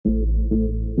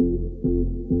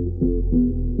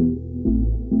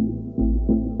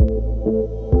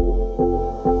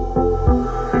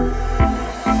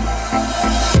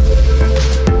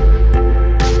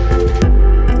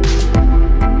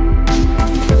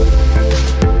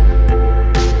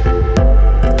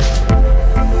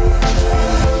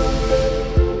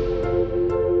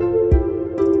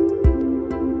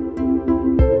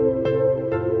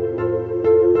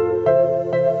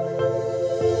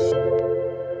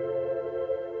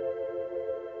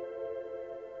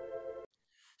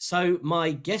So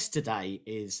my guest today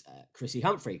is Chrissy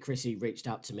Humphrey. Chrissy reached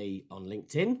out to me on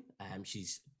LinkedIn.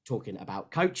 She's talking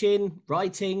about coaching,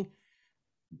 writing,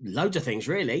 loads of things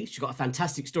really. She's got a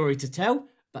fantastic story to tell,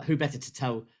 but who better to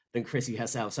tell than Chrissy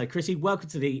herself? So Chrissy, welcome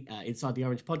to the Inside the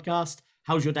Orange podcast.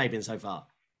 How's your day been so far?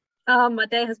 My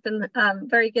day has been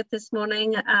very good this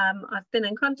morning. I've been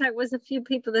in contact with a few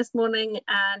people this morning,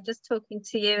 and just talking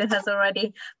to you has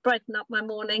already brightened up my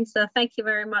morning. So thank you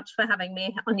very much for having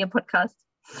me on your podcast.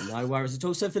 No worries at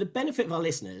all. So for the benefit of our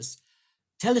listeners,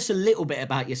 tell us a little bit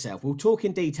about yourself. We'll talk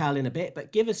in detail in a bit,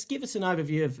 but give us an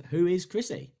overview of who is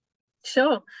Chrissy.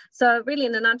 Sure. So really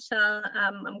in a nutshell,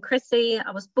 I'm Chrissy.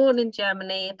 I was born in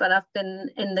Germany, but I've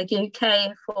been in the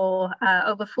UK for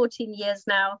over 14 years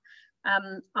now.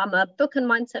 I'm a book and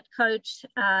mindset coach,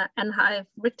 and I've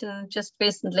written just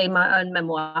recently my own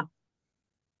memoir.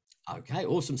 Okay,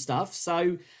 awesome stuff.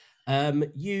 So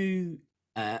you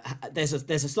there's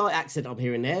a slight accent I'm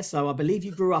hearing there. So I believe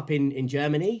you grew up in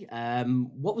Germany.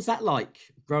 What was that like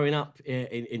growing up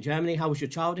in Germany? How was your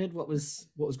childhood? What was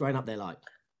growing up there like?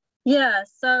 Yeah,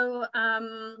 so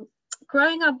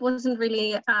growing up wasn't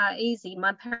really easy.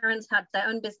 My parents had their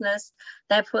own business,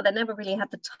 therefore they never really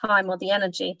had the time or the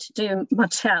energy to do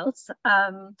much else.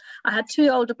 I had two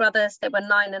older brothers. They were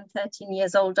 9 and 13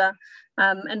 years older.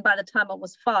 And by the time I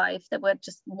was 5, they were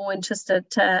just more interested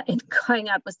in going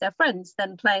out with their friends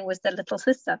than playing with their little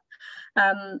sister.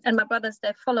 And my brothers,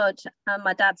 they followed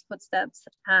my dad's footsteps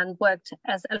and worked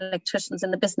as electricians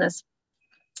in the business.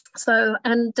 So,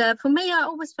 and for me, I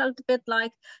always felt a bit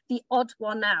like the odd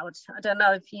one out. I don't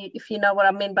know if you know what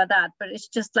I mean by that, but it's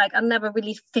just like I never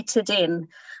really fitted in.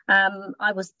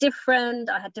 I was different.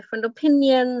 I had different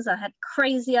opinions. I had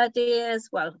crazy ideas,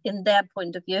 well, in their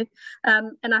point of view.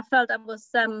 And I felt I was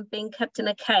being kept in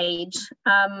a cage.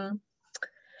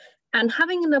 And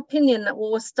having an opinion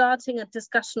or starting a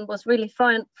discussion was really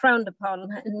frowned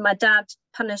upon. And my dad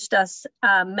punished us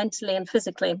mentally and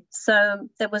physically. So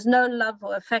there was no love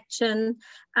or affection.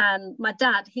 And my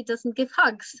dad, he doesn't give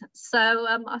hugs. So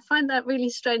I find that really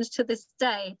strange to this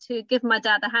day to give my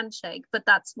dad a handshake, but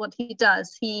that's what he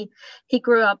does. He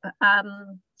grew up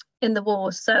in the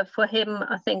war. So for him,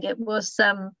 I think it was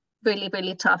really,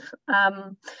 really tough.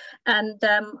 And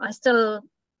I still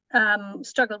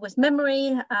struggled with memory,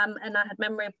 and I had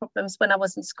memory problems when I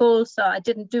was in school, so I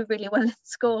didn't do really well in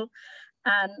school.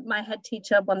 And my head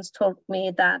teacher once told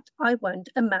me that I won't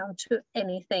amount to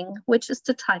anything, which is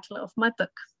the title of my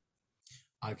book.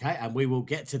 Okay, and we will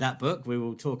get to that book. We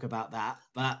will talk about that.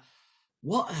 But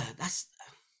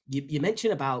you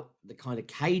mentioned about the kind of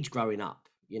cage growing up.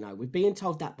 You know, we're being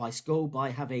told that by school, by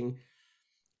having.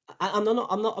 I'm not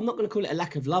going to call it a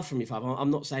lack of love from your father.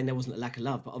 I'm not saying there wasn't a lack of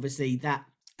love, but obviously that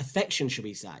affection, should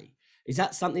we say, is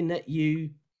that something that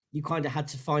you kind of had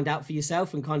to find out for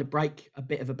yourself and kind of break a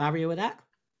bit of a barrier with that?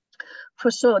 For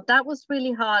sure, that was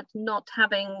really hard, not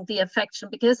having the affection,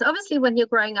 because obviously when you're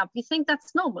growing up you think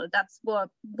that's normal, that's what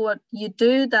you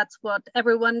do, that's what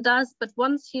everyone does. But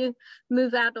once you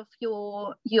move out of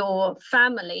your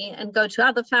family and go to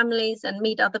other families and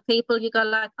meet other people, you go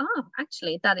like, oh,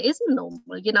 actually that isn't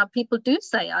normal. You know, people do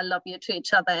say I love you to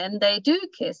each other, and they do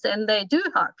kiss and they do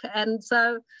hug, and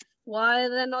so why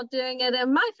they're not doing it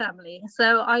in my family?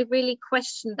 So I really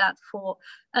questioned that for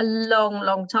a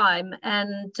long time.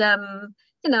 And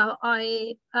you know,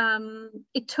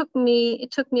 it took me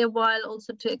a while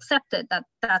also to accept it, that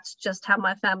that's just how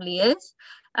my family is,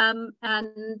 and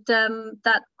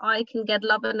that I can get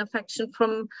love and affection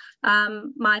from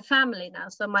my family now.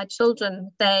 So my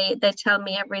children, they tell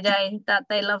me every day that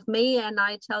they love me, and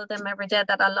I tell them every day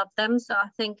that I love them. So I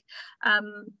think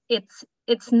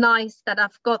it's nice that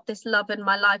I've got this love in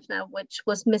my life now, which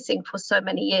was missing for so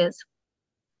many years.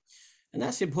 And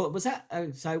that's important. Was that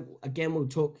so? Again, we'll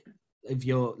talk of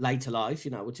your later life.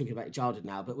 You know, we're talking about your childhood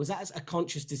now, but was that a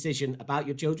conscious decision about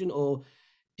your children, or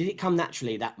did it come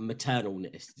naturally, that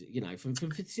maternalness? You know, from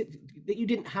that you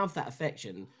didn't have that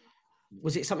affection.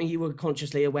 Was it something you were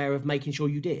consciously aware of making sure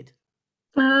you did?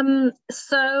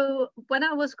 So when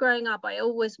I was growing up, I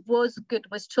always was good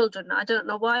with children. I don't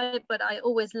know why, but I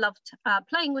always loved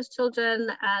playing with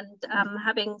children and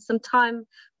having some time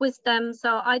with them.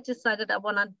 So I decided I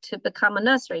wanted to become a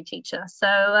nursery teacher. So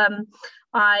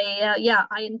I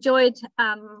enjoyed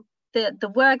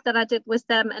the work that I did with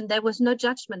them, and there was no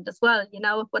judgment as well. You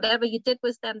know, whatever you did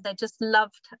with them, they just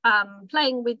loved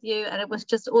playing with you, and it was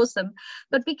just awesome.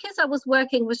 But because I was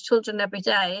working with children every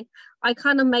day, I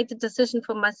kind of made the decision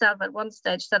for myself at one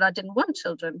stage that I didn't want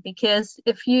children, because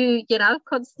if you know,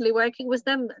 constantly working with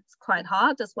them, it's quite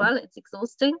hard as well. It's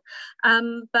exhausting.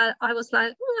 But I was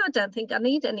like, I don't think I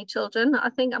need any children. I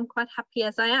think I'm quite happy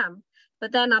as I am.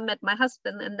 But then I met my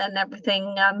husband, and then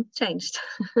everything changed.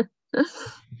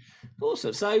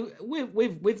 Awesome. So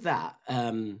with that,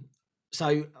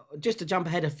 so just to jump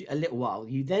ahead a little while,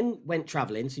 you then went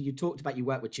traveling. So you talked about you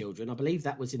work with children. I believe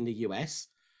that was in the US,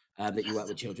 that you work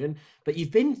with children. But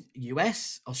you've been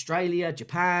US, Australia,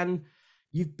 Japan.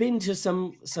 You've been to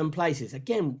some places.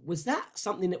 Again, was that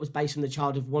something that was based on the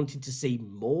child of wanting to see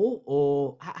more,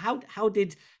 or how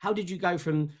did you go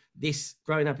from this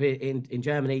growing up in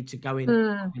Germany to going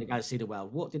to go see the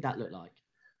world? What did that look like?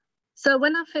 So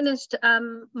when I finished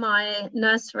my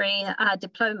nursery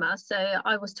diploma, so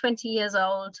I was 20 years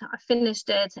old, I finished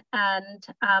it, and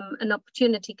an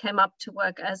opportunity came up to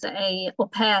work as a au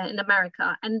pair in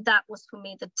America. And that was for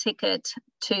me the ticket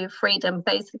to freedom,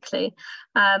 basically.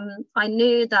 I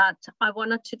knew that I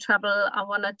wanted to travel, I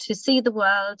wanted to see the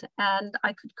world, and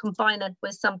I could combine it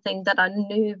with something that I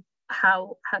knew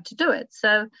how to do it.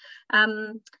 So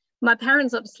my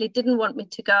parents obviously didn't want me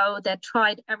to go. They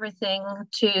tried everything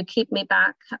to keep me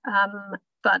back,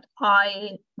 but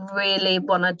I really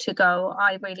wanted to go.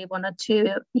 I really wanted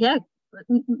to,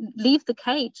 leave the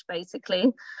cage,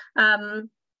 basically.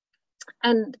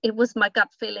 And it was my gut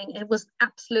feeling. It was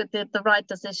absolutely the right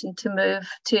decision to move,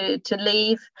 to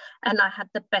leave, and I had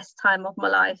the best time of my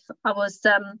life. I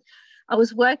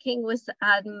was working with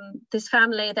this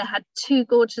family. They had 2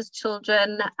 gorgeous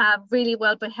children, really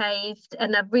well behaved,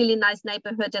 in a really nice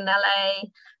neighborhood in LA.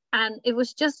 And it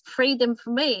was just freedom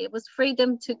for me. It was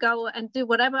freedom to go and do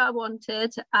whatever I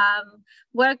wanted,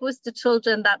 work with the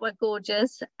children that were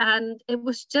gorgeous. And it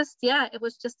was just,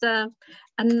 a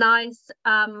nice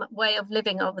way of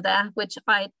living over there, which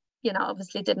I,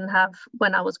 obviously didn't have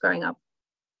when I was growing up.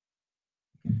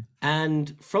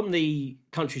 And from the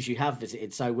countries you have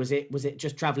visited, so was it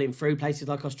just traveling through places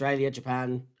like Australia,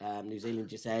 Japan, New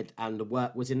Zealand, you said, and the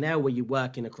work was in there? Or were you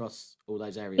working across all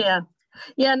those areas?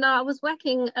 No, I was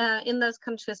working in those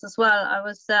countries as well. I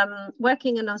was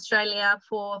working in Australia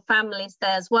for families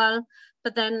there as well.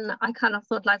 But then I kind of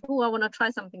thought like, I want to try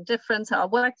something different. So I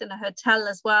worked in a hotel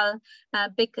as well,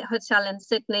 a big hotel in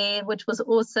Sydney, which was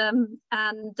awesome.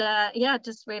 And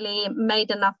just really made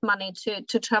enough money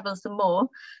to travel some more.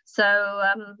 So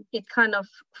it kind of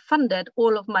funded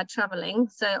all of my traveling.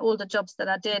 So all the jobs that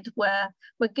I did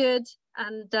were good,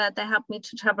 and they helped me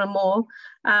to travel more.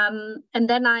 And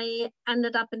then I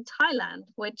ended up in Thailand,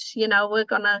 which, we're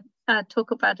going to talk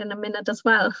about in a minute as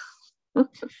well.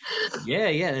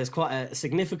 There's quite a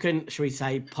significant, shall we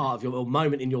say, part of your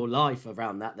moment in your life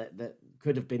around that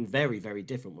could have been very, very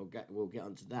different. We'll get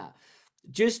onto that.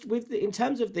 Just in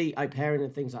terms of the au pairing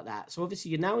and things like that. So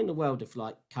obviously you're now in the world of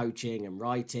like coaching and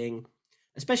writing,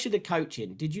 especially the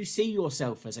coaching. Did you see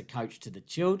yourself as a coach to the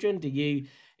children?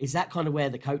 Is that kind of where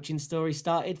the coaching story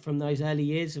started, from those early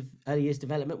years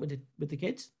development with the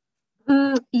kids?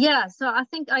 So I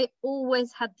think I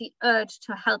always had the urge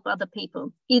to help other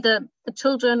people, either the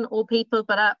children or people,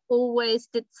 but I always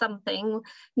did something.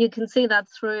 You can see that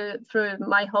through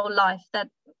my whole life, that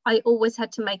I always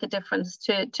had to make a difference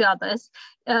to others.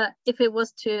 If it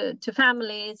was to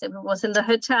families, if it was in the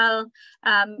hotel,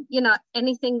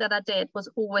 anything that I did was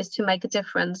always to make a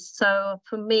difference. So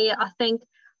for me, I think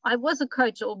I was a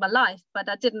coach all my life, but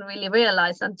I didn't really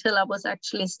realize until I was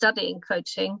actually studying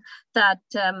coaching that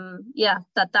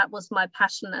that was my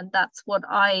passion, and that's what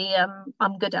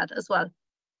I'm good at as well.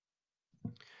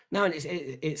 No, and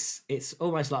it's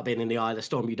almost like being in the eye of the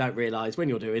storm. You don't realize when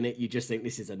you're doing it. You just think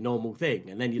this is a normal thing,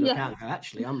 and then you look out and go,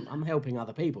 actually, I'm helping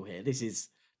other people here. This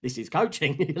is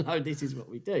coaching. This is what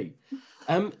we do.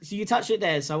 So you touched it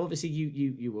there. So obviously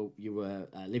you were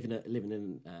living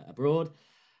in abroad.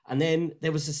 And then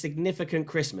there was a significant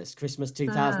Christmas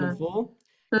 2004.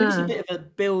 Give us a bit of a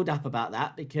build up about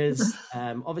that, because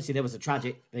obviously there was a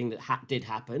tragic thing that did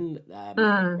happen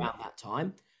around that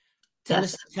time. Tell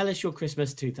us your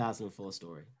Christmas 2004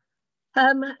 story.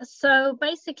 So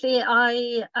basically,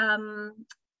 I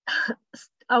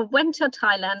went to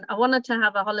Thailand. I wanted to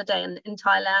have a holiday in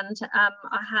Thailand.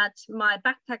 I had my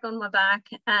backpack on my back,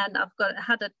 and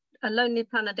had a Lonely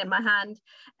Planet in my hand,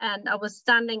 and I was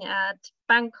standing at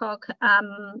Bangkok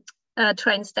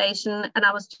train station, and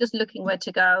I was just looking where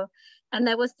to go. And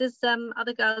there was this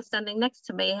other girl standing next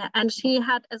to me, and she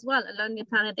had as well a Lonely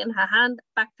Planet in her hand,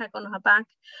 backpack on her back.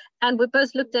 And we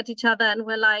both looked at each other and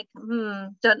we're like,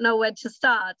 don't know where to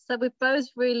start. So we both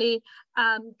really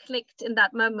clicked in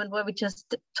that moment where we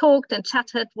just talked and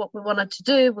chatted what we wanted to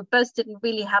do. We both didn't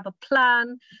really have a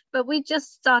plan, but we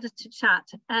just started to chat,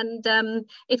 and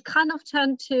it kind of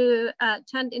turned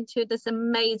into this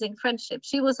amazing friendship.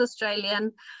 She was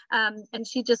Australian, and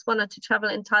she just wanted to travel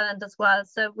in Thailand as well.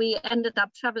 So we ended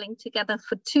up traveling together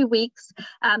for 2 weeks.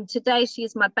 Today, she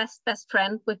is my best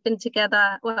friend. We've been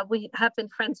together, well, we have been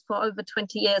friends for over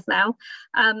 20 years now.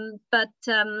 But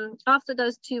after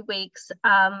those 2 weeks,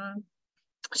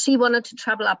 she wanted to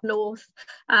travel up north,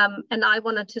 and I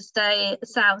wanted to stay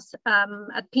south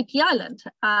at Phi Phi Island,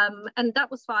 and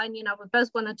that was fine. You know, we both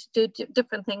wanted to do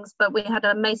different things, but we had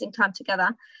an amazing time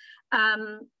together.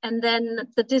 And then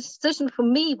the decision for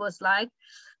me was like,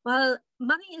 well,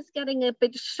 money is getting a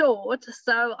bit short,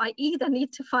 so I either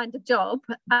need to find a job,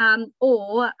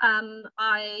 or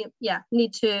I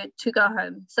need to go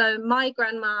home. So my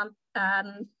grandma,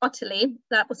 Ottilie,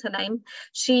 that was her name,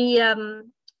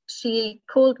 she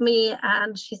called me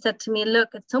and she said to me, look,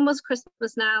 it's almost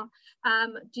Christmas now.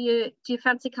 Do you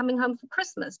fancy coming home for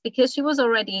Christmas? Because she was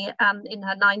already in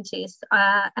her 90s,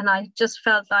 and I just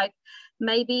felt like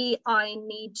maybe I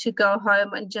need to go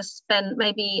home and just spend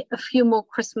maybe a few more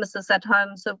Christmases at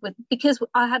home. So because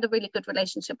I had a really good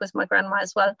relationship with my grandma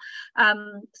as well.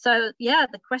 So yeah,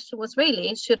 the question was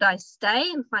really, should I stay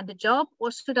and find a job,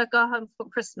 or should I go home for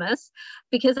Christmas?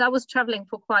 Because I was traveling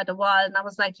for quite a while, and I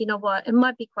was like, you know what, it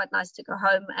might be quite nice to go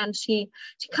home. And she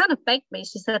kind of begged me.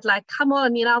 She said, like, come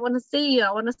on, you know, I want to see you.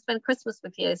 I want to spend Christmas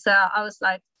with you. So I was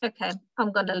like, okay,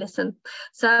 I'm going to listen.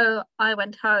 So I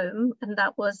went home, and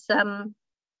that was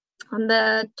on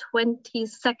the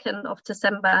 22nd of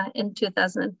December in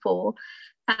 2004.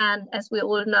 And as we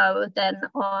all know, then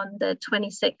on the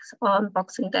 26th, on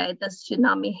Boxing Day, the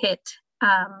tsunami hit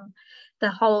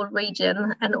the whole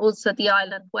region, and also the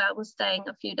island where I was staying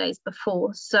a few days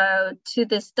before. So to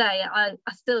this day, I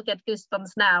still get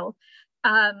goosebumps now.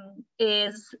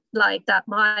 Is like that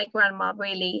my grandma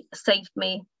really saved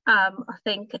me, I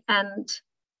think, and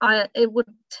it would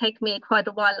take me quite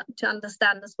a while to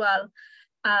understand as well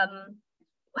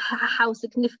how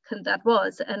significant that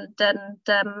was, and then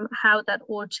how that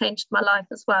all changed my life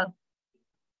as well.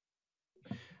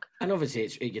 And obviously,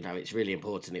 it's really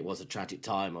important. It was a tragic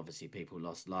time. Obviously, people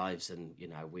lost lives, and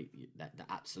that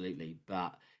absolutely.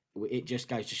 But it just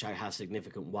goes to show how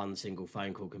significant one single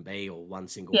phone call can be, or one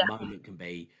single moment can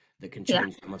be, that can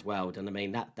change someone's world. And I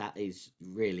mean, that is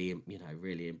really,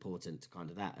 really important to kind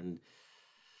of that. And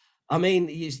I mean,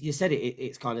 you said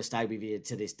it's kind of stayed with you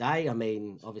to this day. I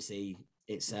mean, obviously,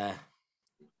 it's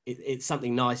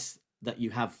something nice that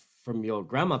you have from your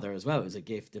grandmother as well, as a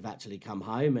gift of actually come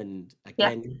home. And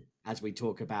again, as we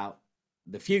talk about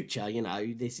the future,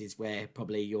 this is where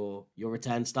probably your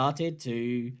return started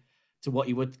to what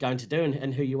you were going to do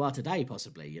and who you are today,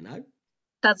 possibly,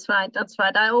 That's right.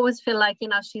 I always feel like,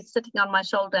 she's sitting on my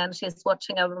shoulder and she's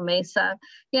watching over me. So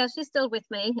yeah, she's still with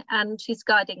me and she's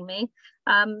guiding me.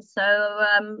 I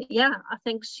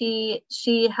think she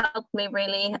helped me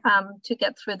really to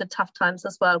get through the tough times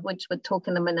as well, which we'll talk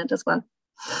in a minute as well.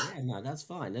 Yeah, no, that's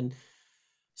fine. And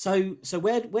so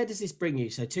where does this bring you?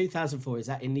 So 2004, is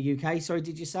that in the UK? Sorry,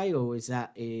 did you say, or is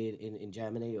that in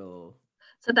Germany, or?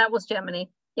 So that was Germany.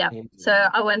 Yeah, so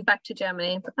I went back to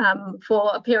Germany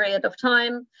for a period of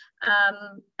time,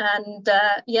 and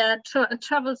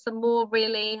traveled some more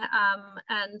really,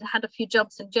 and had a few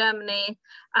jobs in Germany.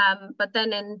 But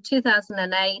then in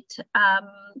 2008,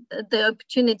 the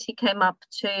opportunity came up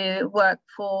to work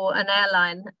for an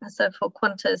airline, so for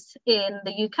Qantas in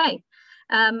the UK.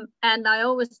 And I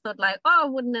always thought like,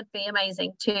 oh, wouldn't it be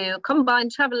amazing to combine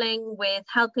traveling with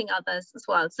helping others as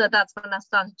well? So that's when I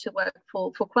started to work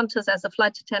for Qantas as a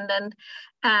flight attendant.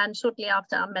 And shortly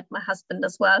after, I met my husband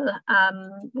as well,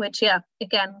 which,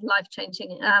 again,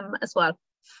 life-changing as well.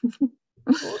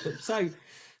 Awesome.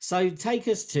 So take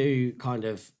us to kind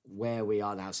of where we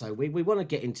are now. So we want to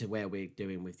get into where we're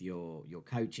doing with your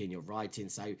coaching, your writing.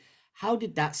 So how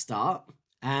did that start?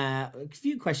 A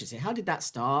few questions here. How did that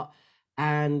start?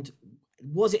 And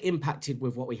was it impacted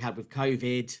with what we had with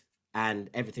COVID and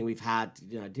everything we've had?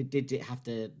 Did you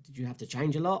have to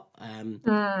change a lot?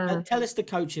 Tell us the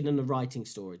coaching and the writing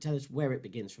story. Tell us where it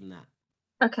begins from that.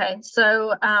 Okay,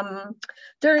 so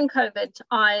during COVID,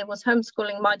 I was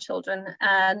homeschooling my children,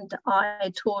 and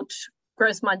I taught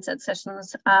growth mindset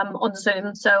sessions on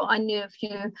Zoom. So I knew a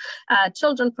few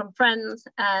children from friends,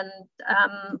 and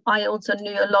I also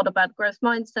knew a lot about growth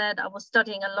mindset. I was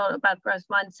studying a lot about growth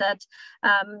mindset,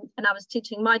 and I was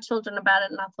teaching my children about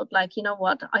it. And I thought, like, you know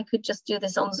what, I could just do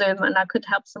this on Zoom and I could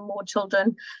help some more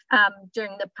children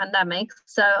during the pandemic.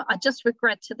 So I just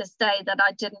regret to this day that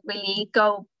I didn't really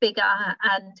go bigger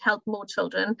and help more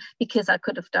children, because I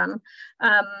could have done.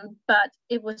 But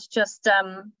it was just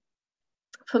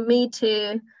for me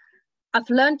I've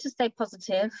learned to stay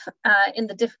positive in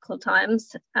the difficult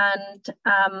times, and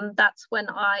that's when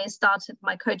I started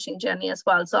my coaching journey as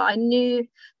well. So I knew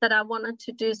that I wanted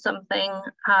to do something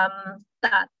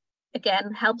that,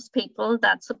 again, helps people,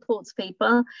 that supports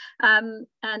people, and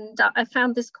I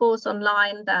found this course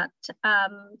online that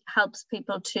helps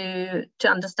people to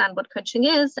understand what coaching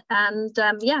is. And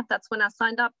yeah, that's when I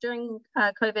signed up during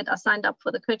COVID. I signed up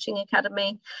for the Coaching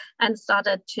Academy and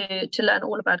started to learn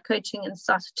all about coaching and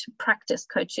started to practice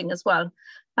coaching as well,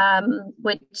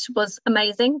 which was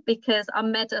amazing, because I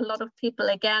met a lot of people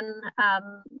again.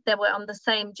 They were on the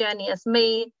same journey as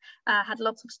me, had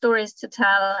lots of stories to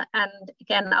tell, and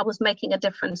again, I was making a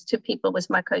difference to people with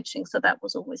my coaching, so that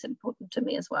was always important to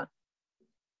me as well.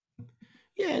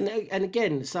 Yeah, and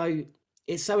again, so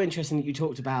it's so interesting that you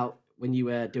talked about when you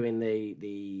were doing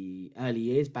the early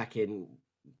years back in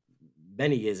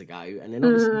many years ago, and then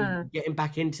obviously getting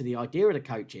back into the idea of the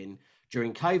coaching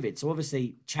during COVID. So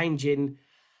obviously changing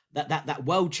that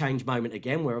world change moment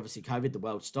again, where obviously COVID, the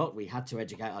world stopped. We had to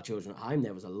educate our children at home.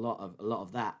 There was a lot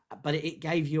of that, but it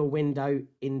gave you a window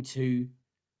into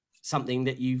something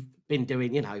that you've been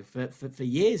doing, you know, for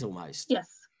years almost. Yes,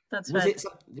 that's right.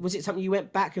 Was it something you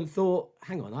went back and thought,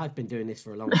 hang on, I've been doing this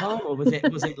for a long time, or was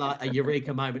it like a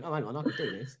eureka moment? Oh, hang on, I could do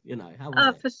this. You know, how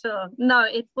was it? For sure. No,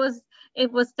 it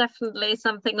was definitely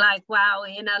something like, wow,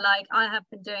 you know, like, I have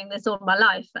been doing this all my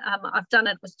life. I've done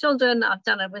it with children, I've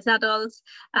done it with adults,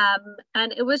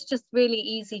 and it was just really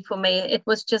easy for me. It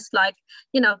was just like,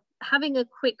 you know, having a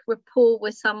quick rapport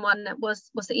with someone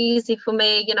was easy for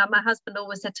me. You know, my husband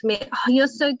always said to me, oh, you're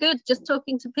so good just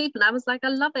talking to people. And I was like, I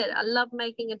love it. I love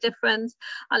making a difference.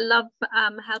 I love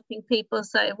helping people.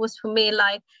 So it was, for me,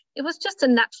 like, it was just a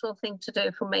natural thing to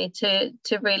do for me to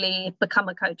really become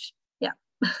a coach. Yeah.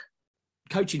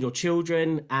 Coaching your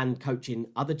children and coaching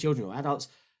other children or adults,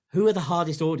 who are the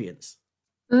hardest audience?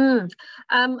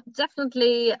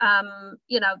 Definitely,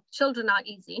 you know, children are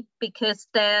easy, because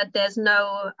there's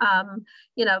no,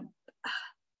 you know,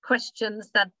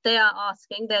 questions that they are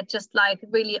asking. They're just like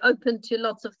really open to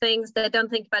lots of things. They don't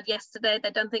think about yesterday, they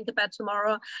don't think about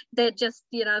tomorrow. They're just,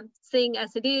 you know, seeing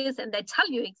as it is, and they tell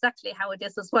you exactly how it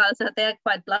is as well. So they're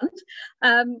quite blunt,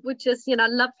 which is, you know,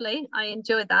 lovely. I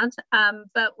enjoy that.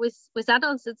 But with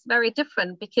adults, it's very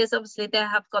different, because obviously they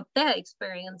have got their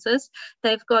experiences.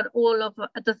 They've got all of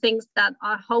the things that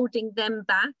are holding them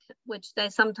back, which they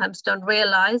sometimes don't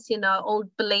realize, you know,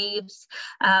 old beliefs,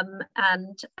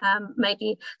 and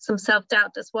maybe some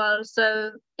self-doubt as well.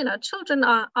 So, you know, children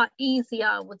are easier,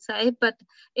 I would say, but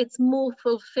it's more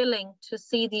fulfilling to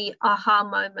see the aha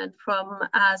moment from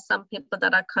some people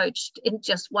that are coached in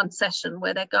just one session,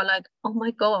 where they go like, oh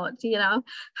my God, you know,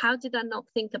 how did I not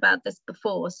think about this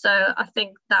before? So I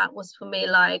think that was, for me,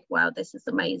 like, wow, this is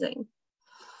amazing.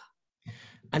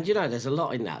 And you know, there's a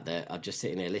lot in that I'm just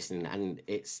sitting here listening, and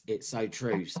it's so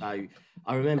true. So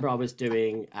I remember I was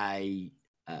doing a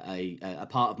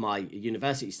part of my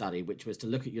university study, which was to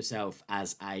look at yourself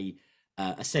as a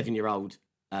 7-year-old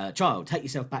child. Take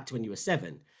yourself back to when you were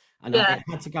 7. And I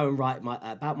had to go and write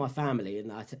about my family,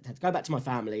 and I had to go back to my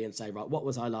family and say, right, what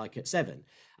was I like at 7?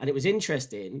 And it was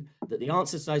interesting that the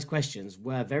answers to those questions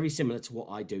were very similar to what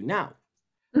I do now.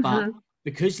 But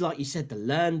because, like you said, the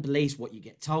learned beliefs, what you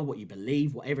get told, what you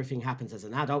believe, what everything happens as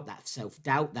an adult, that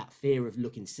self-doubt, that fear of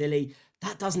looking silly,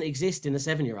 that doesn't exist in a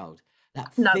 7-year-old.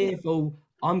 That fearful,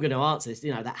 I'm going to answer this,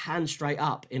 you know, that hand straight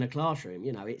up in a classroom,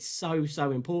 you know, it's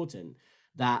so important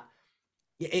that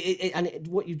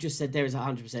what you just said there is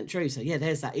 100% true. So yeah,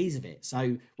 there's that ease of it.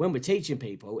 So when we're teaching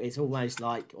people, it's almost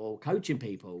like, or coaching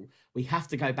people, we have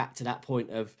to go back to that point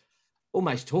of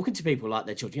almost talking to people like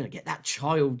their children, you know, get that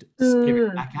child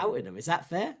spirit back out in them. Is that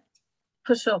fair?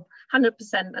 For sure, 100%.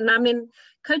 And I mean,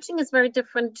 coaching is very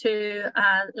different to,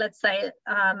 let's say,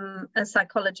 a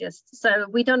psychologist. So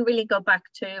we don't really go back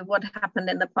to what happened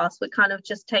in the past. We kind of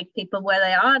just take people where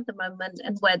they are at the moment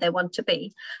and where they want to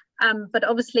be. But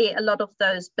obviously, a lot of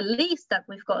those beliefs that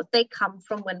we've got, they come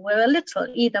from when we were little,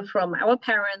 either from our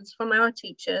parents, from our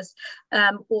teachers,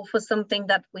 or for something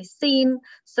that we've seen.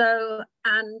 So,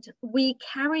 and we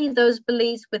carry those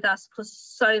beliefs with us for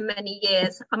so many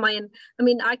years. I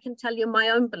mean, I can tell you my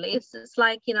own beliefs. It's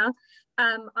like, you know,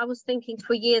 I was thinking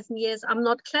for years and years, I'm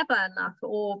not clever enough,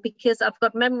 or because I've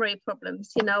got memory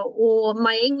problems, or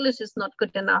my English is not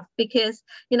good enough, because,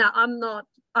 I'm not,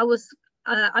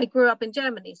 I grew up in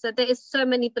Germany. So there is so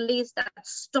many beliefs that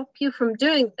stop you from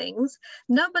doing things.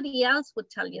 Nobody else would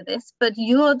tell you this, but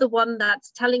you're the one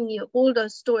that's telling you all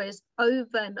those stories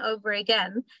over and over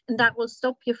again, and that will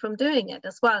stop you from doing it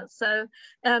as well. So,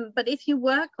 but if you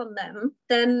work on them,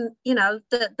 then,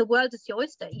 the world is your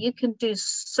oyster. You can do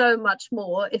so much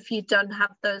more if you don't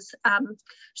have those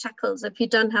shackles, if you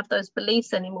don't have those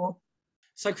beliefs anymore.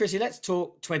 So, Chrissy, let's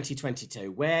talk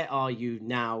 2022. Where are you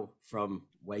now from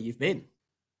where you've been?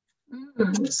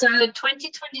 So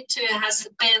 2022 has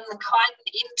been quite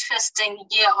an interesting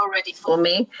year already for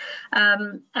me.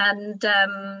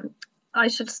 I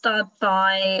should start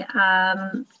by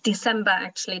December,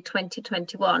 actually,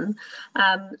 2021.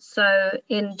 So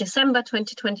in December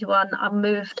 2021, I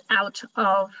moved out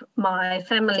of my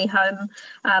family home.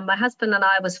 My husband and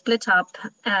I were split up,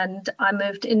 and I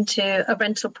moved into a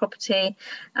rental property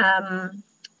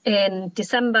in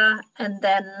December, and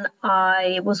then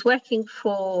I was working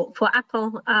for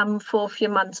Apple for a few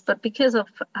months, but because of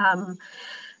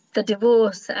the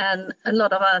divorce and a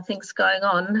lot of other things going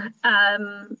on,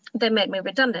 they made me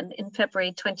redundant in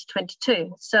February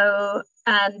 2022. So,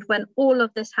 and when all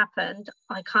of this happened,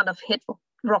 I kind of hit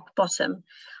rock bottom.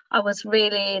 I was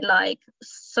really like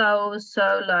so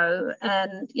low,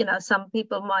 and some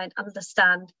people might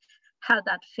understand how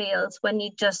that feels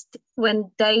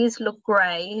when days look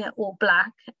grey or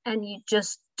black and you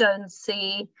just don't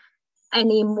see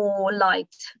any more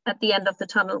light at the end of the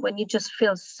tunnel, when you just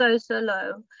feel so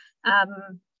low,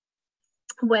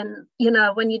 when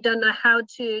you don't know how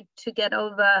to get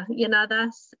over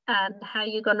this and how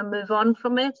you're going to move on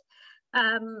from it.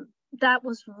 That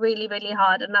was really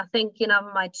hard, and I think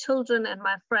my children and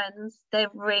my friends, they've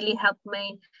really helped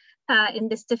me in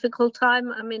this difficult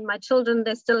time. I mean, my children,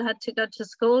 they still had to go to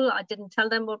school. I didn't tell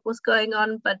them what was going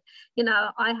on, but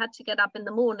I had to get up in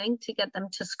the morning to get them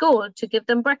to school, to give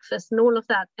them breakfast and all of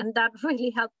that, and that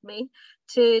really helped me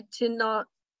to not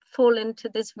fall into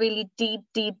this really deep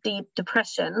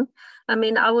depression. I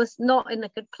mean, I was not in a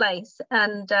good place,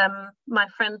 and my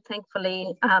friend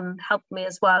thankfully helped me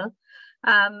as well.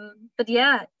 But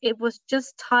yeah, it was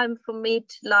just time for me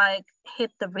to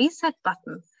hit the reset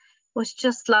button. Was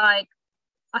just like,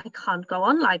 I can't go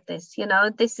on like this.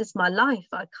 This is my life.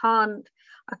 I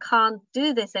can't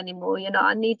do this anymore.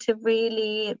 I need to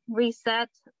really reset,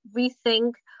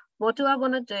 rethink. What do I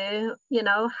want to do?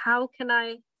 How can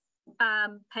I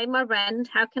pay my rent?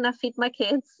 How can I feed my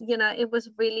kids? It was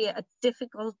really a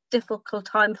difficult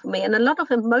time for me, and a lot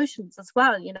of emotions as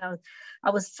well. I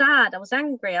was sad, I was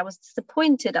angry, I was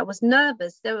disappointed, I was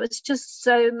nervous. There was just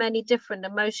so many different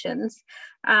emotions.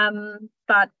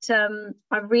 But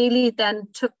I really then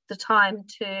took the time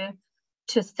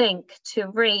to think, to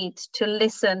read, to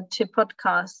listen to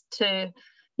podcasts, to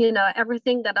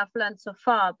everything that I've learned so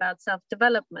far about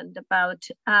self-development, about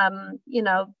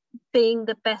being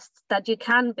the best that you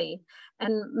can be,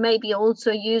 and maybe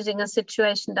also using a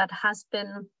situation that has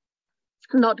been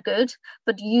not good,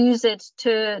 but use it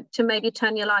to maybe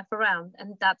turn your life around.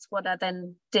 And that's what I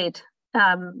then did.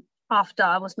 After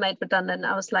I was made redundant,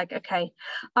 I was like, okay,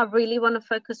 I really want to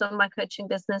focus on my coaching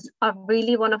business. I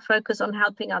really want to focus on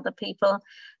helping other people.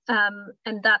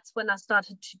 And that's when I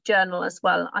started to journal as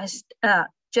well. I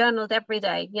journaled every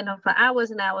day, for hours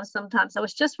and hours. Sometimes I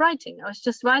was just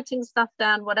writing stuff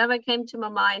down, whatever came to my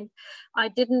mind. I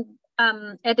didn't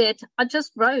edit. I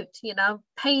just wrote,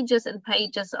 pages and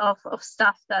pages of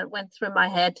stuff that went through my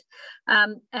head.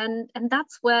 And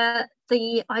that's where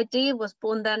the idea was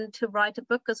born then to write a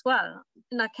book as well.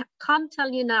 And I can't tell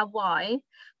you now why,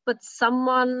 but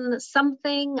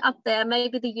something up there,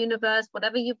 maybe the universe,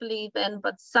 whatever you believe in,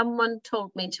 but someone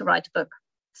told me to write a book.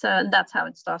 So, and that's how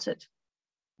it started.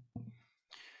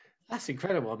 That's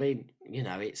incredible. I mean,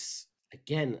 it's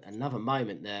again another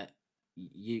moment that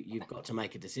you've got to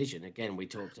make a decision. Again, we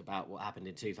talked about what happened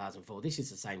in 2004. This is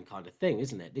the same kind of thing,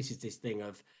 isn't it? This is this thing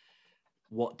of,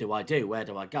 what do I do? Where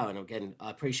do I go? And again,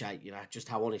 I appreciate, just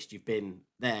how honest you've been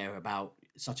there about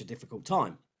such a difficult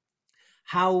time.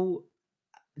 How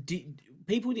do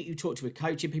people that you talk to with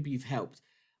coaching, people you've helped,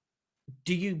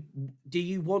 do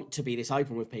you want to be this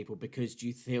open with people because do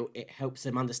you feel it helps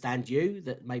them understand you,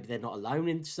 that maybe they're not alone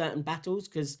in certain battles?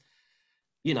 Because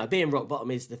being rock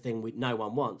bottom is the thing no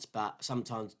one wants, but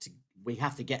sometimes we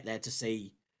have to get there to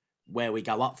see where we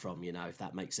go up from, if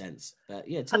that makes sense. But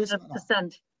yeah, tell 100%. us about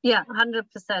that. Yeah,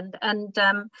 100%. And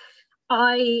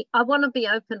I want to be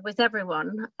open with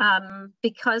everyone,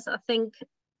 because I think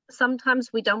sometimes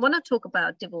we don't want to talk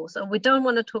about divorce, or we don't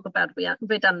want to talk about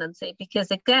redundancy,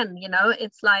 because again,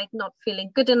 it's like not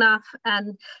feeling good enough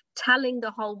and telling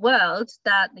the whole world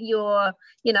that you're,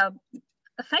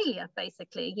 a failure,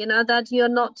 basically, that you're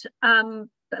not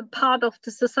part of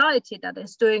the society that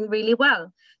is doing really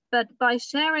well. But by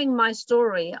sharing my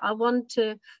story, I want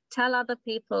to tell other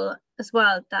people as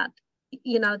well that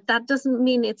that doesn't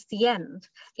mean it's the end.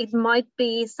 It might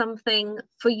be something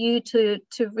for you to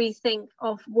rethink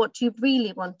of what you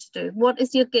really want to do. What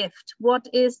is your gift? What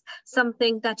is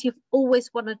something that you've always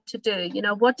wanted to do?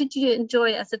 What did you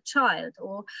enjoy as a child,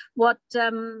 or what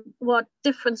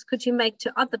difference could you make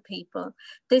to other people?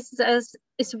 This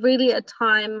is really a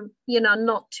time,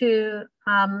 not to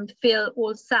feel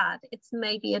all sad. It's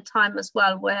maybe a time as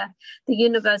well where the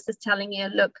universe is telling you,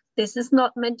 look, this is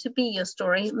not meant to be your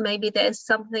story. Maybe there's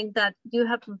something that you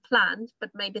haven't planned, but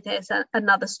maybe there's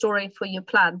another story for you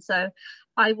planned. So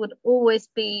I would always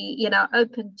be,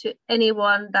 open to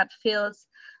anyone that feels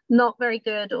not very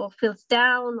good, or feels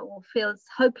down, or feels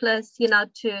hopeless,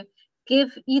 to give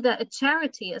either a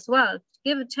charity as well.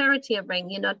 Give a charity a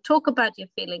ring, talk about your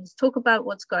feelings, talk about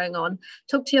what's going on,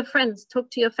 talk to your friends,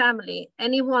 talk to your family,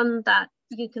 anyone that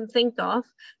you can think of.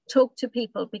 Talk to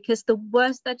people, because the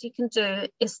worst that you can do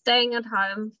is staying at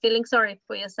home, feeling sorry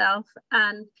for yourself,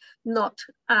 and not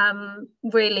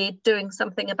really doing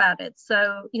something about it.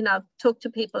 So, talk to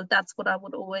people. That's what I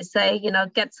would always say,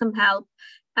 get some help,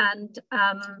 and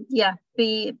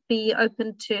be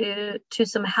open to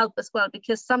some help as well,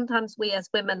 because sometimes we as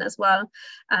women as well,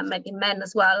 maybe men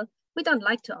as well, we don't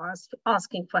like to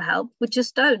asking for help. We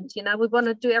just don't, we want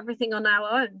to do everything on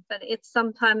our own, but it's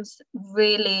sometimes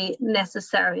really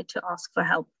necessary to ask for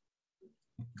help.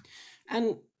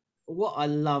 And what I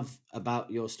love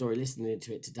about your story, listening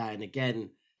to it today, and again,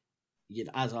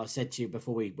 as I said to you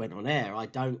before we went on air, I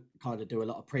don't kind of do a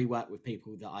lot of pre-work with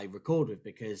people that I record with,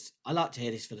 because I like to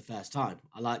hear this for the first time.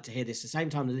 I like to hear this the same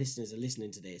time the listeners are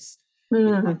listening to this.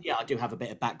 Yeah, I do have a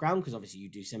bit of background, because obviously you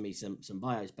do send me some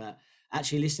bios, but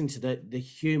actually listening to the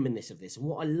humanness of this. And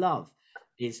what I love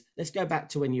is, let's go back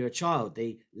to when you're a child,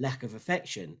 the lack of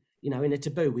affection. In a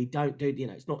taboo, we don't do,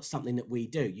 it's not something that we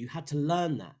do. You had to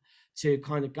learn that to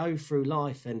kind of go through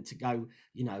life, and to go,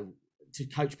 to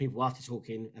coach people after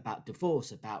talking about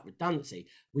divorce, about redundancy.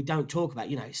 We don't talk about,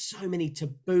 so many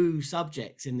taboo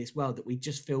subjects in this world that we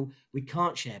just feel we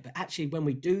can't share. But actually, when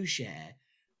we do share,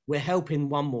 we're helping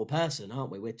one more person,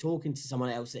 aren't we? We're talking to someone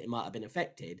else that might have been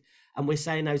affected, and we're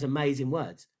saying those amazing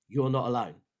words, you're not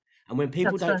alone. And when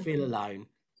people don't feel alone,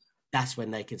 that's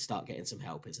when they can start getting some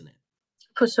help, isn't it?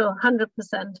 For sure, 100%.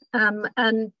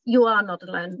 And you are not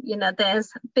alone.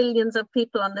 There's billions of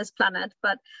people on this planet,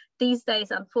 but these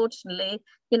days, unfortunately,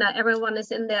 everyone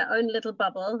is in their own little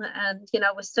bubble. And,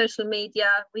 with social media,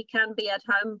 we can be at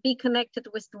home, be connected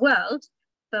with the world,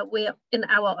 but we're in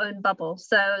our own bubble.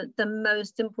 So the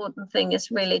most important thing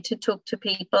is really to talk to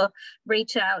people,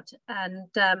 reach out, and,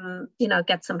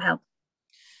 get some help.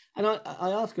 And I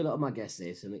ask a lot of my guests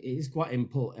this, and it is quite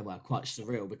important, well, quite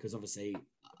surreal, because obviously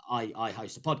I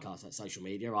host a podcast at social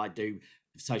media. I do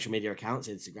social media accounts,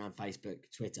 Instagram, Facebook,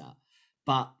 Twitter.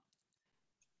 But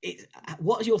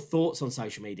what are your thoughts on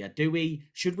social media?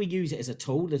 Should we use it as a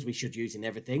tool, as we should use in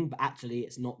everything, but actually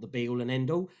it's not the be all and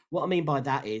end all? What I mean by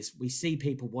that is, we see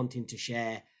people wanting to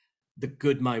share the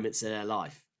good moments of their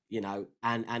life,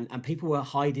 and people are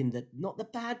hiding not the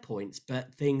bad points,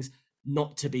 but things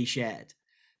not to be shared.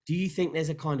 Do you think there's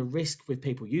a kind of risk with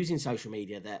people using social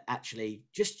media that actually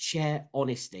just share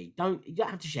honesty? You don't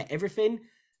have to share everything.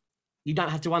 You don't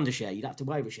have to undershare. You don't have to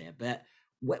overshare. But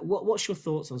what's your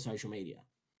thoughts on social media?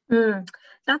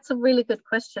 That's a really good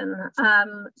question.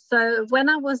 So when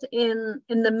I was in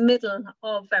the middle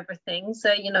of everything,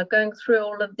 so, going through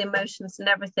all of the emotions and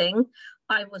everything,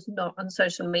 I was not on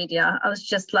social media. I was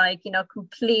just like,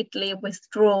 completely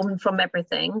withdrawn from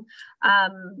everything.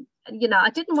 I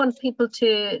didn't want people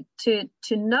to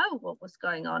know what was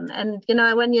going on. And,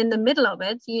 when you're in the middle of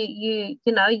it,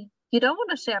 you don't want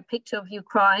to share a picture of you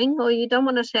crying, or you don't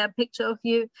want to share a picture of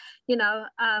you,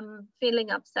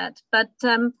 feeling upset. But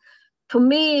for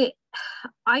me,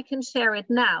 I can share it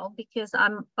now because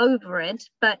I'm over it.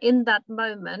 But in that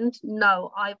moment,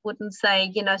 no, I wouldn't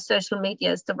say, social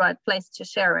media is the right place to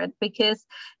share it, because,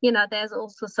 there's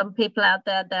also some people out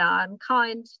there that are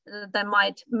unkind. They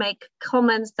might make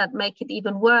comments that make it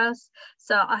even worse.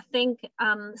 So I think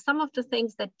some of the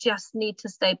things that just need to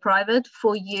stay private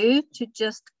for you to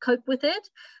just cope with it.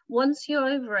 Once you're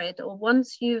over it, or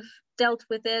once you've dealt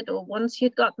with it, or once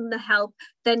you've gotten the help,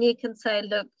 then you can say,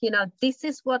 look, this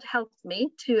is what helped me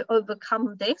to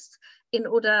overcome this, in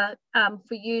order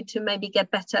for you to maybe get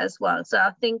better as well. So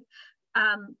I think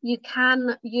you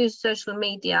can use social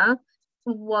media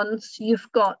once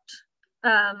you've got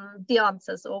the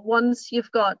answers, or once you've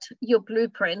got your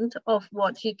blueprint of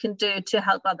what you can do to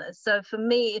help others. So for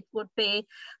me, it would be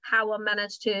how I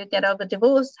managed to get over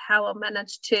divorce, how I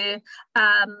managed to,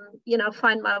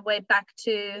 find my way back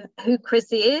to who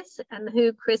Chrissy is and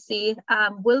who Chrissy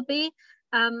will be.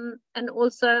 And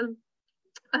also,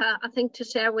 I think to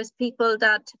share with people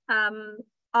that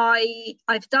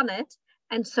I've done it,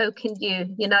 and so can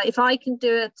you. If I can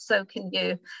do it, so can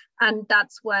you. And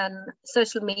that's when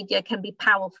social media can be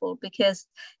powerful, because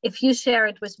if you share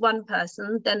it with one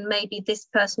person, then maybe this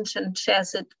person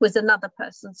shares it with another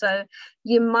person. So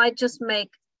you might just make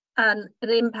an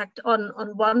impact on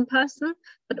one person,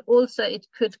 but also it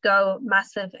could go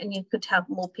massive and you could help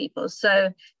more people.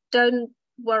 So don't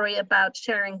worry about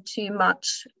sharing too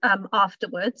much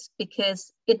afterwards,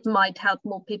 because it might help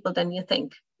more people than you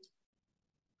think.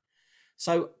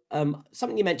 So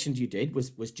something you mentioned you did was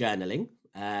journaling.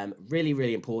 Really,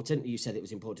 really important. You said it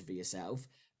was important for yourself.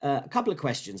 A couple of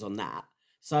questions on that.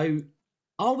 So,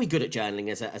 are we good at journaling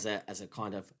as a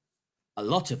kind of, a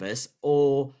lot of us,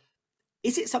 or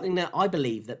is it something that I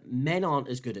believe that men aren't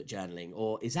as good at journaling,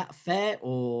 or is that fair?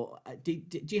 Or do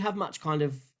you have much kind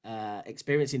of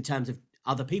experience in terms of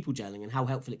other people journaling and how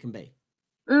helpful it can be?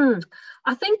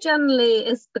 I think generally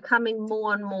it's becoming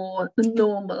more and more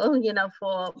normal,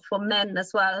 for men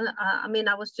as well.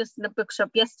 I was just in a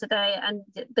bookshop yesterday, and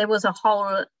there was a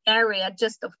whole area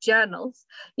just of journals,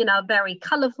 very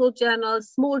colorful journals,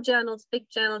 small journals, big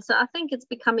journals. So I think it's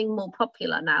becoming more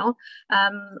popular now.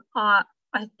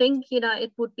 I think,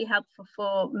 it would be helpful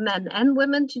for men and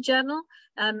women to journal.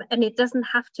 And it doesn't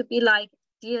have to be like,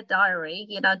 dear diary,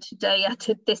 today I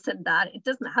did this and that. It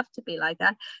doesn't have to be like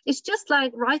that. It's just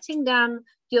like writing down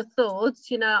your thoughts,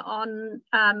 on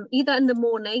either in the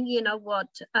morning, what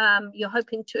you're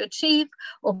hoping to achieve,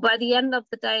 or by the end of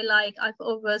the day. Like, I've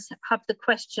always have the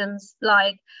questions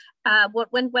like,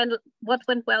 what went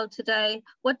well today,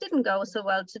 what didn't go so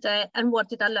well today, and what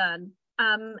did I learn?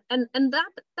 And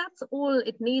that's all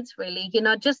it needs, really,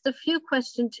 just a few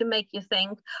questions to make you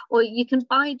think. Or you can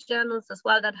buy journals as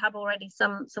well that have already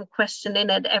some question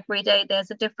in it. Every day there's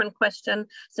a different question,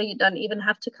 so you don't even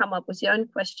have to come up with your own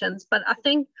questions. But I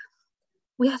think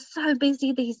we are so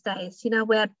busy these days.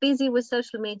 We're busy with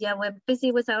social media, we're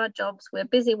busy with our jobs, we're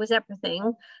busy with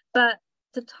everything, but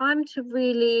the time to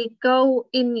really go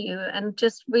in you and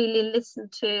just really listen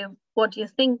to what you're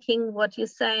thinking, what you're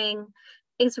saying,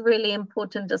 is really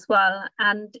important as well.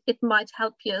 And it might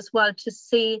help you as well to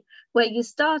see where you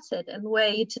started and where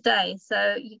you're today,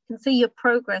 so you can see your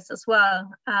progress as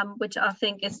well, which I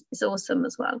think is awesome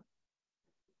as well.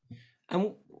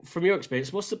 And from your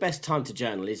experience, what's the best time to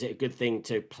journal? Is it a good thing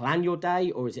to plan your day,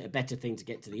 or is it a better thing to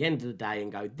get to the end of the day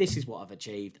and go, this is what I've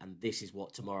achieved and this is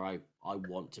what tomorrow I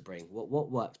want to bring? What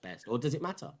works best, or does it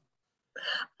matter?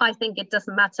 I think it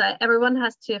doesn't matter. Everyone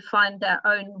has to find their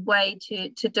own way to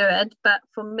do it. But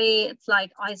for me, it's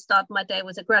like I start my day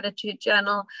with a gratitude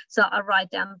journal. So I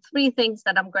write down 3 things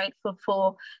that I'm grateful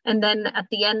for. And then at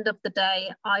the end of the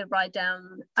day, I write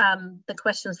down the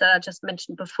questions that I just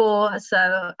mentioned before.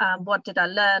 So what did I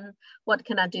learn? What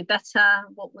can I do better?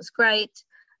 What was great?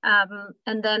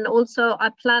 And then also I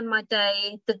plan my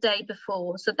day the day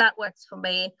before, so that works for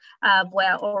me,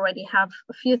 where I already have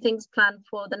a few things planned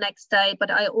for the next day,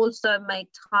 but I also make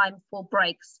time for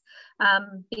breaks,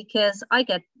 because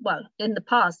in the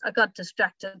past I got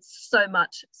distracted so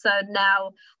much, so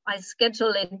now I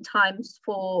schedule in times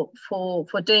for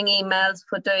doing emails,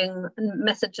 for doing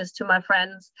messages to my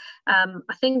friends.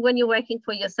 I think when you're working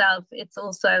for yourself, it's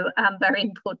also very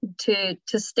important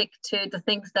to stick to the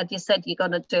things that you said you're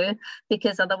going to do,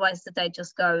 because otherwise the day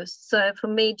just goes. So for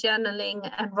me, journaling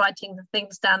and writing the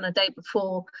things down the day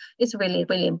before is really,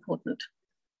 really important.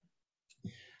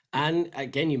 And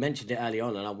again, you mentioned it early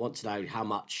on, and I want to know how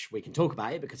much we can talk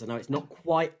about it, because I know it's not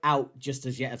quite out just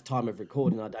as yet of time of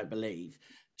recording, I don't believe.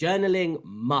 Journaling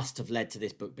must have led to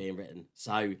this book being written.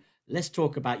 So let's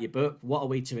talk about your book. What are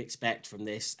we to expect from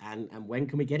this, and when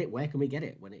can we get it? Where can we get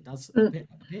it when it does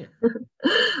appear?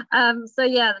 So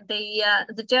yeah,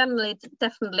 the journal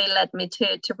definitely led me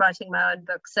to writing my own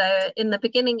book. So in the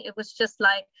beginning, it was just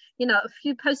like, a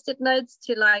few post-it notes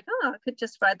to like, I could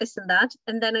just write this and that.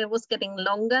 And then it was getting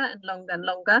longer and longer and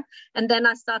longer. And then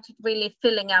I started really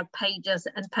filling out pages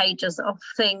and pages of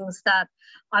things that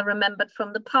I remembered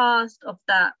from the past, of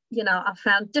that, I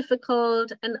found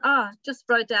difficult, and just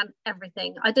wrote down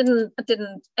everything. I didn't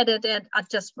edit it. I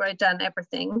just wrote down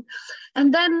everything.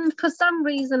 And then for some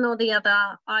reason or the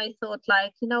other, I thought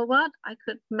like, what? I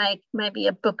could make maybe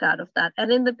a book out of that.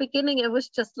 And in the beginning, it was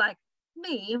just like,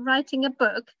 me writing a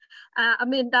book. I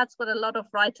mean, that's what a lot of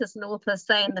writers and authors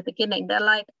say in the beginning. They're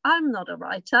like, I'm not a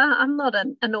writer, I'm not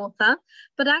an author.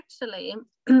 But actually,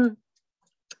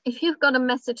 if you've got a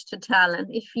message to tell, and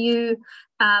if you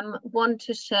want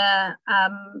to share,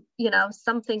 you know,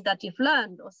 something that you've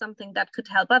learned or something that could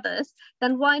help others,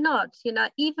 then why not? You know,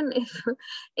 even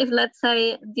if let's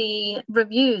say the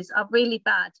reviews are really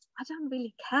bad, I don't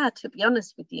really care, to be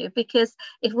honest with you, because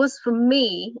it was for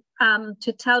me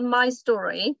to tell my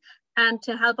story and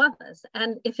to help others.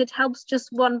 And if it helps just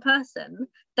one person,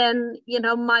 then, you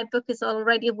know, my book is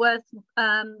already worth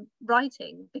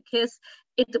writing, because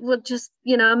it would just,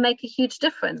 you know, make a huge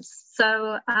difference.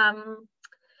 So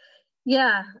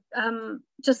yeah,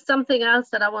 just something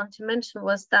else that I want to mention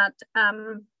was that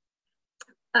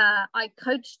I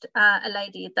coached a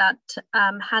lady that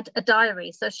had a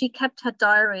diary. So she kept her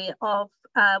diary of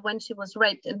when she was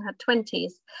raped in her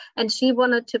 20s, and she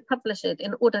wanted to publish it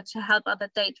in order to help other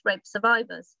date rape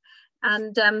survivors.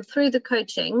 And through the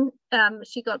coaching,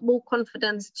 she got more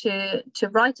confidence to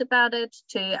write about it,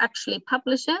 to actually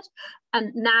publish it.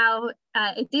 And now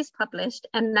it is published,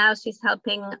 and now she's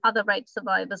helping other rape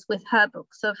survivors with her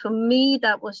book. So for me,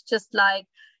 that was just like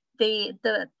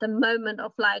the moment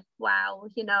of like, wow,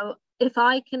 you know, if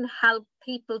I can help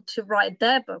people to write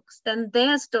their books, then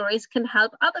their stories can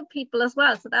help other people as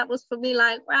well. So that was for me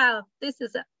like, wow, this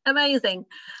is amazing.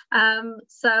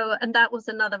 So, and that was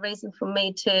another reason for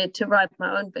me to write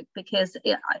my own book, because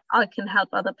I can help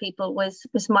other people with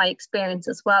my experience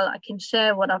as well. I can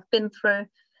share what I've been through.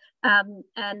 Yeah,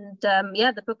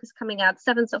 the book is coming out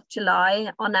 7th of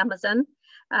July on Amazon.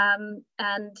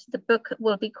 And the book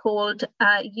will be called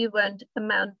You Won't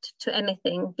Amount to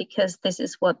Anything, because this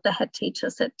is what the head teacher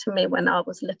said to me when I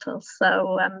was little.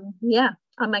 So yeah,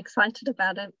 I'm excited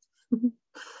about it.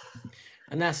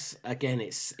 And that's, again,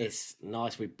 it's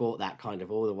nice we brought that kind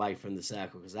of all the way from the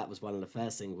circle, because that was one of the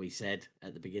first things we said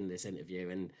at the beginning of this interview.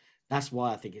 And that's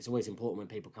why I think it's always important when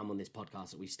people come on this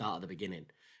podcast that we start at the beginning,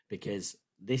 because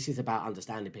this is about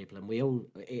understanding people, and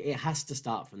it has to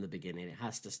start from the beginning. It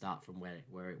has to start from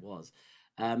where it was.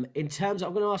 In terms of,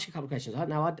 I'm going to ask you a couple of questions.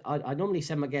 I normally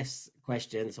send my guests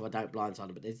questions so I don't blindside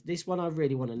them, but there's this one I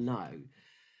really want to know.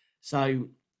 So,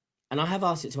 and I have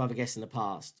asked it to other guests in the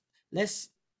past. Let's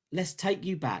take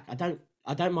you back.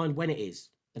 I don't mind when it is,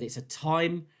 but it's a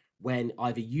time when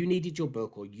either you needed your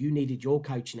book or you needed your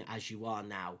coaching as you are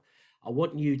now. I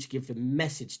want you to give the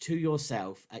message to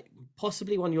yourself,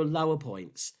 possibly one of your lower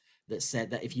points, that said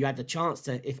that if you had the chance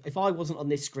to, if I wasn't on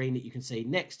this screen that you can see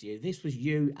next to you, this was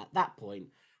you at that point,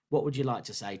 what would you like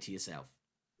to say to yourself?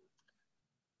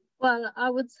 Well, I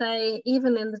would say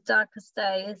even in the darkest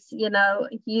days, you know,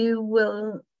 you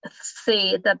will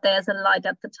see that there's a light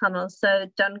at the tunnel. So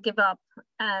don't give up,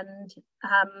 and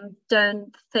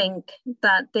don't think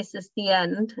that this is the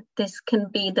end. This can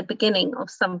be the beginning of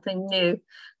something new.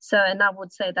 So, and I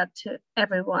would say that to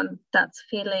everyone that's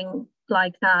feeling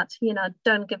like that, you know,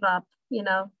 don't give up, you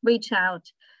know, reach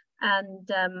out and,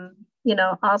 you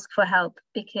know, ask for help,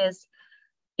 because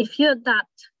if you're that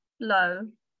low,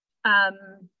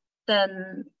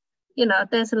 then, you know,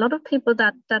 there's a lot of people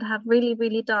that have really,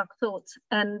 really dark thoughts,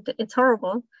 and it's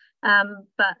horrible.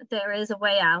 But there is a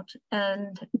way out,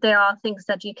 and there are things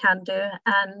that you can do.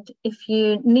 And if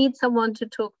you need someone to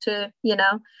talk to, you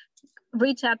know,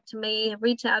 reach out to me,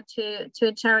 reach out to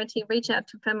a charity, reach out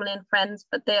to family and friends,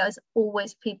 but there is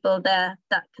always people there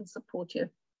that can support you.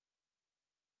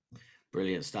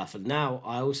 Brilliant stuff. And now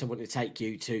I also want to take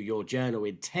you to your journal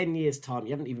in 10 years' time.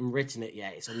 You haven't even written it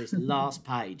yet. It's on this last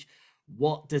page.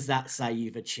 What does that say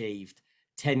you've achieved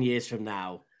 10 years from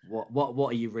now?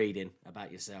 What are you reading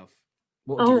about yourself?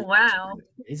 Oh, wow.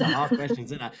 These are hard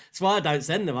questions, isn't it? That's why I don't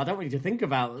send them. I don't want you to think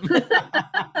about them.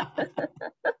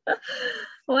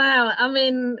 Wow. I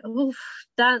mean, oof,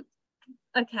 that,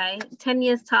 okay, 10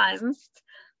 years' time,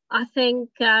 I think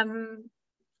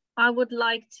I would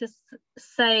like to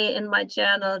say in my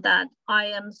journal that I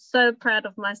am so proud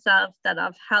of myself that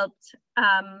I've helped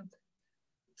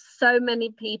so many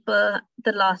people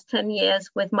the last 10 years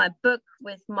with my book,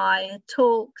 with my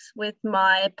talks, with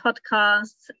my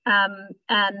podcasts,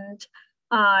 and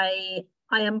I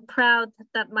am proud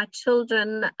that my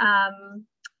children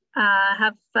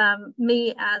have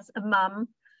me as a mum,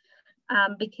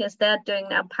 because they're doing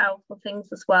now powerful things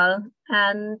as well.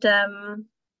 And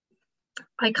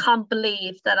I can't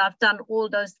believe that I've done all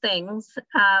those things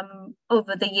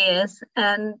over the years,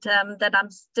 and that I'm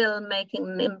still making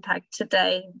an impact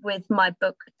today with my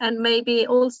book, and maybe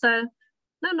also,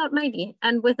 no, not maybe,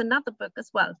 and with another book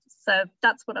as well. So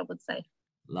that's what I would say.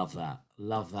 Love that.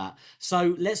 Love that.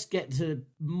 So let's get to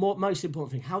most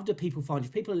important thing. How do people find you?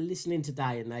 If people are listening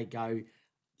today and they go,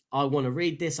 I want to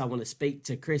read this, I want to speak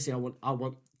to Chrissy, I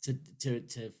want to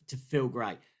feel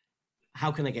great.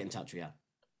 How can they get in touch with you?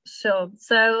 Sure.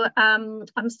 So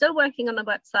I'm still working on a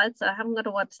website, so I haven't got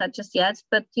a website just yet,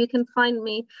 but you can find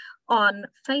me on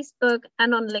Facebook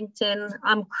and on LinkedIn.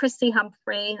 I'm Chrissy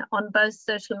Humphrey on both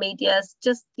social medias.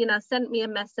 Just, send me a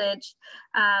message,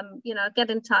 get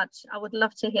in touch. I would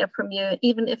love to hear from you,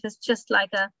 even if it's just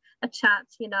like a chat.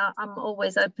 I'm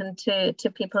always open to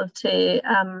people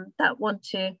that want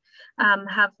to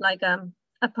have like a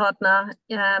partner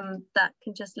that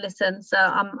can just listen. So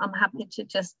I'm happy to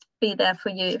just be there for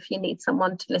you if you need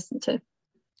someone to listen to.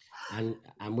 And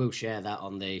we'll share that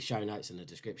on the show notes and the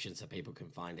description so people can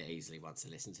find it easily once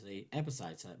they listen to the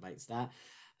episode. So it makes that.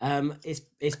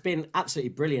 It's been absolutely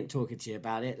brilliant talking to you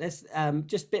about it. Let's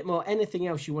just a bit more. Anything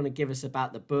else you want to give us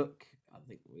about the book? I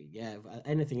think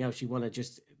anything else you want to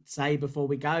just say before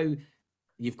we go?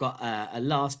 You've got a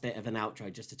last bit of an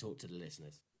outro just to talk to the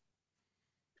listeners.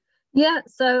 Yeah,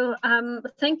 so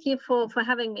thank you for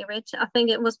having me, Rich. I think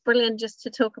it was brilliant just to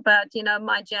talk about,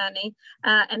 my journey,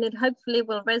 and it hopefully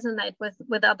will resonate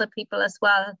with other people as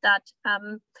well, that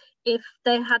if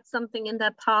they had something in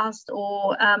their past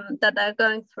or that they're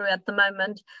going through at the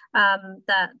moment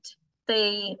that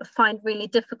they find really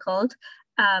difficult,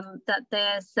 that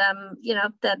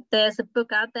there's a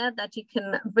book out there that you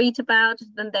can read about.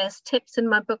 Then there's tips in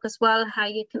my book as well, how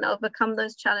you can overcome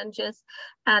those challenges.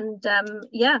 And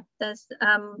there's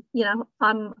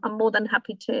I'm more than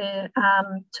happy to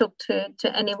talk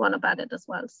to anyone about it as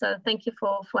well. So thank you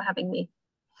for having me.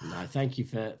 No, thank you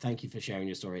for sharing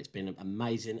your story. It's been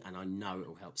amazing, and I know it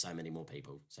will help so many more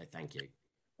people. So thank you.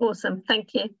 Awesome.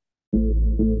 Thank you.